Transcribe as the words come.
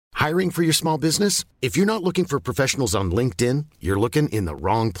Hiring for your small business? If you're not looking for professionals on LinkedIn, you're looking in the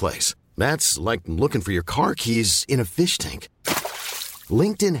wrong place. That's like looking for your car keys in a fish tank.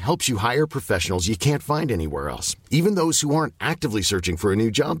 LinkedIn helps you hire professionals you can't find anywhere else, even those who aren't actively searching for a new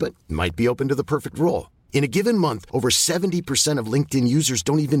job but might be open to the perfect role. In a given month, over 70% of LinkedIn users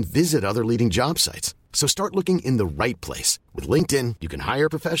don't even visit other leading job sites. So start looking in the right place. With LinkedIn, you can hire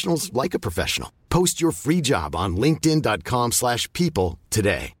professionals like a professional. Post your free job on linkedin.com/people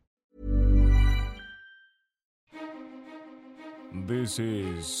today. This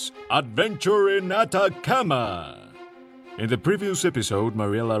is Adventure in Atacama. In the previous episode,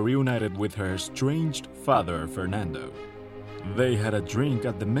 Mariela reunited with her estranged father, Fernando. They had a drink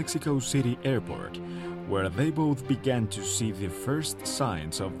at the Mexico City airport, where they both began to see the first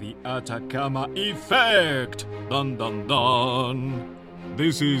signs of the Atacama effect. Dun dun dun.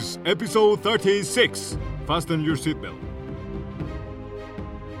 This is episode 36. Fasten your seatbelt.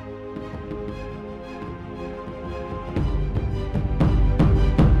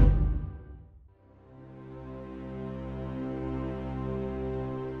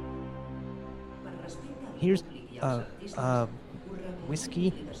 Here's,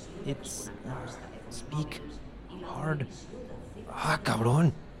 whiskey. It's, speak hard. Ah,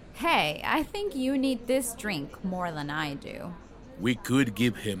 cabrón. Hey, I think you need this drink more than I do. We could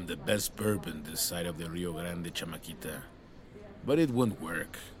give him the best bourbon this side of the Rio Grande, chamaquita. But it won't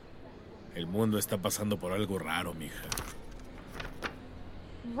work. El mundo está pasando por algo raro, mija.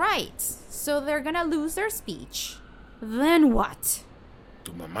 Right, so they're gonna lose their speech. Then what?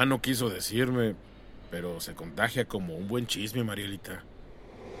 Tu mamá no quiso decirme, pero se contagia como un buen chisme, Marielita.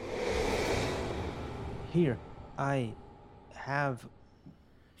 Here, I have...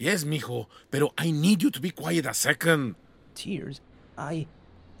 Yes, mijo, pero I need you to be quiet a second. Tears. I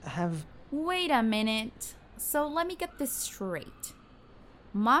have... Wait a minute. So let me get this straight.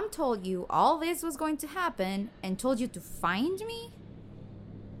 Mom told you all this was going to happen and told you to find me?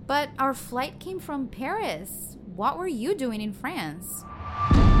 But our flight came from Paris. What were you doing in France?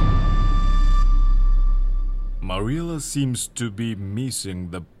 Mariela seems to be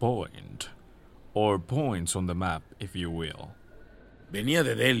missing the point. Or points on the map, if you will. Venía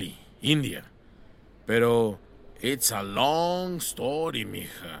de Delhi, India. Pero it's a long story,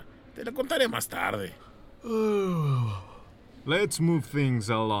 mija. Te la contaré más tarde. Let's move things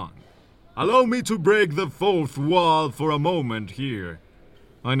along. Allow me to break the fourth wall for a moment here.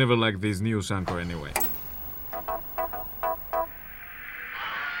 I never liked this news anchor anyway.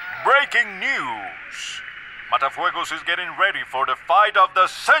 Breaking news! Matafuegos is getting ready for the fight of the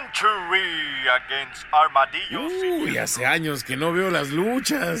century against Armadillo City. Uy, hace años que no veo las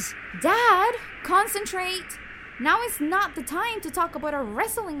luchas. Dad, concentrate. Now is not the time to talk about a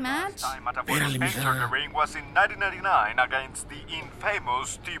wrestling match. Last time Matafuegos entered the ring was in 1999 against the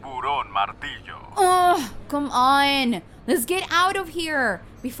infamous Tiburón Martillo. Ugh, come on. Let's get out of here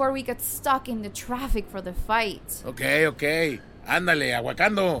before we get stuck in the traffic for the fight. Okay. Ándale,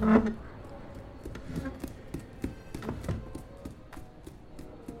 aguacando.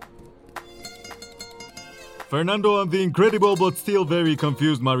 Fernando and the incredible but still very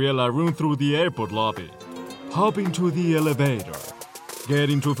confused Mariela run through the airport lobby, hop into the elevator, get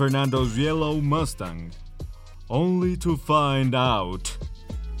into Fernando's yellow Mustang, only to find out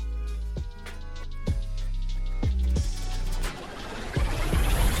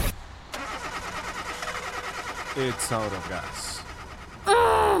it's out of gas.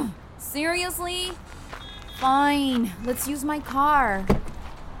 Ugh, seriously? Fine, let's use my car.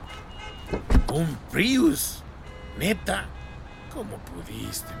 Un Prius. Neta. ¿Cómo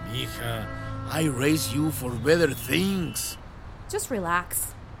pudiste, mija? I raised you for better things. Just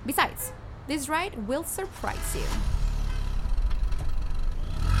relax. Besides, this ride will surprise you.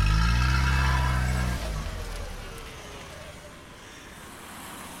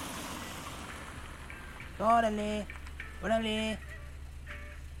 Órale.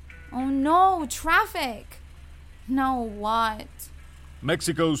 Oh no, traffic! Now what?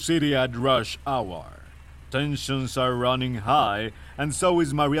 Mexico City at rush hour. Tensions are running high, and so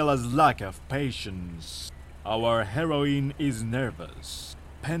is Mariela's lack of patience. Our heroine is nervous,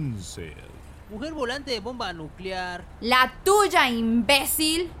 pensive. Mujer volante de bomba nuclear. La tuya,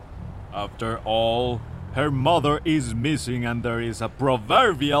 imbécil! After all, her mother is missing and there is a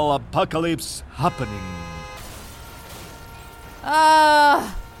proverbial apocalypse happening.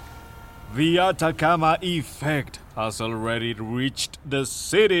 The Atacama effect has already reached the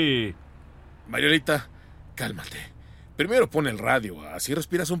city. Marielita, cálmate. Primero pon el radio, así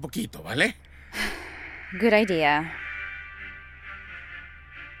respiras un poquito, ¿vale? Good idea.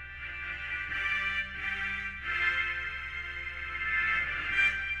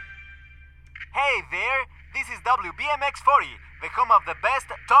 Hey there, this is WBMX40, the home of the best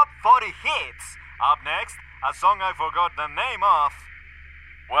top 40 hits. Up next, a song I forgot the name of.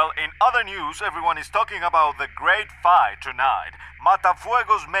 Well, in other news, everyone is talking about the great fight tonight.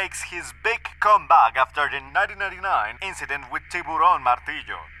 Matafuegos makes his big comeback after the 1999 incident with Tiburon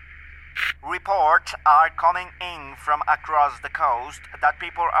Martillo. Reports are coming in from across the coast that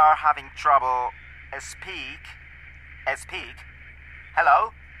people are having trouble speak. Hello?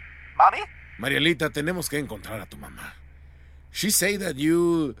 Mommy? Marielita, tenemos que encontrar a tu mamá. She say that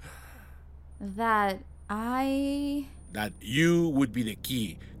you would be the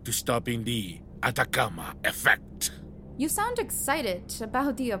key to stopping the Atacama effect. You sound excited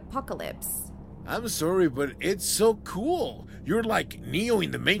about the apocalypse. I'm sorry, but it's so cool. You're like Neo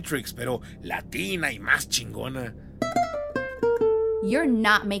in the Matrix, pero latina y más chingona. You're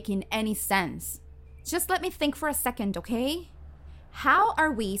not making any sense. Just let me think for a second, okay? How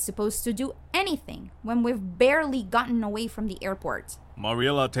are we supposed to do anything when we've barely gotten away from the airport?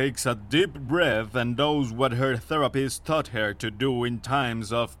 Mariela takes a deep breath and does what her therapist taught her to do in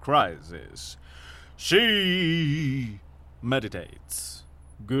times of crisis. She meditates.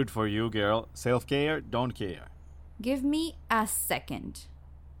 Good for you, girl. Self-care, don't care. Give me a second.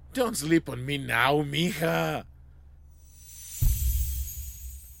 Don't sleep on me now, mija.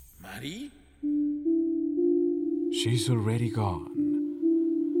 Mari? She's already gone.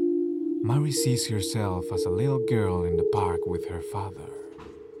 Mari sees herself as a little girl in the park with her father.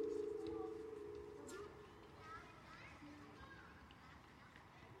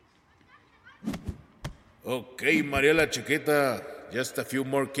 Okay, Mariela Chiquita. Just a few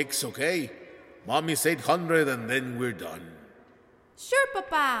more kicks, okay? Mommy's 800 and then we're done. Sure,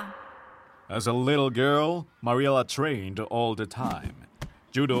 Papa. As a little girl, Mariela trained all the time.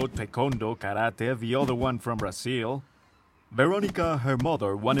 Judo, taekwondo, karate, the other one from Brazil. Veronica, her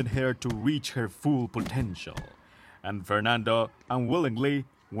mother, wanted her to reach her full potential. And Fernando unwillingly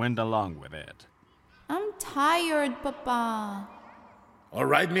went along with it. I'm tired, Papa. All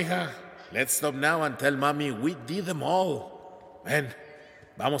right, mija. Let's stop now and tell Mommy we did them all. Ven,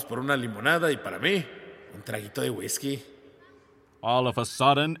 vamos por una limonada y para mí, un traguito de whiskey. All of a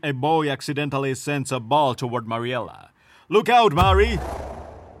sudden, a boy accidentally sends a ball toward Mariela. Look out, Mari!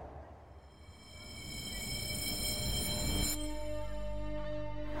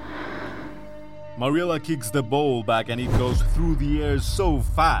 Mariela kicks the ball back and it goes through the air so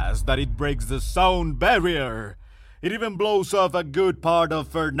fast that it breaks the sound barrier. It even blows off a good part of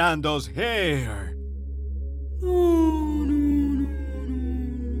Fernando's hair.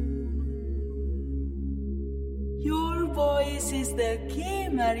 Your voice is the key,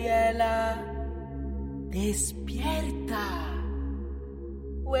 Mariela. Despierta.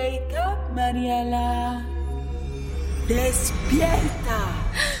 Wake up, Mariela. Despierta.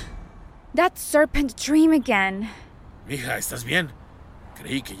 That serpent dream again. Mija, ¿estás bien?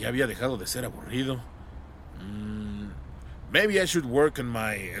 Creí que ya había dejado de ser aburrido. Maybe I should work on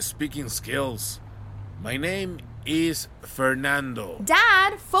my speaking skills. My name is Fernando.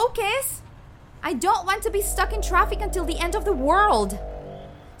 Dad, focus! I don't want to be stuck in traffic until the end of the world.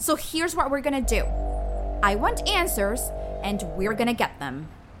 So here's what we're gonna do. I want answers, and we're gonna get them.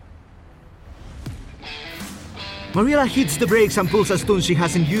 Mariela hits the brakes and pulls a stunt she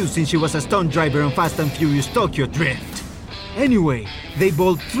hasn't used since she was a stunt driver on Fast and Furious Tokyo Drift. Anyway, they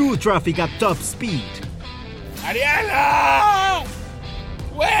bolt through traffic at top speed. Mariela!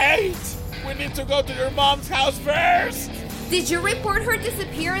 Wait! We need to go to your mom's house first! Did you report her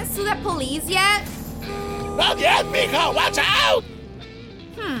disappearance to the police yet? Not yet, mija! Watch out!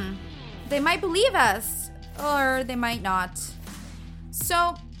 They might believe us, or they might not.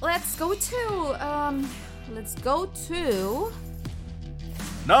 So, let's go to,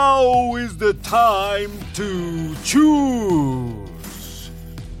 Now is the time to choose.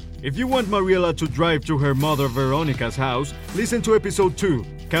 If you want Mariela to drive to her mother Veronica's house, listen to episode 2,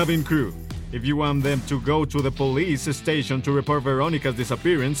 Cabin Crew. If you want them to go to the police station to report Veronica's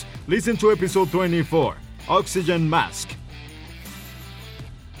disappearance, listen to episode 24, Oxygen Mask.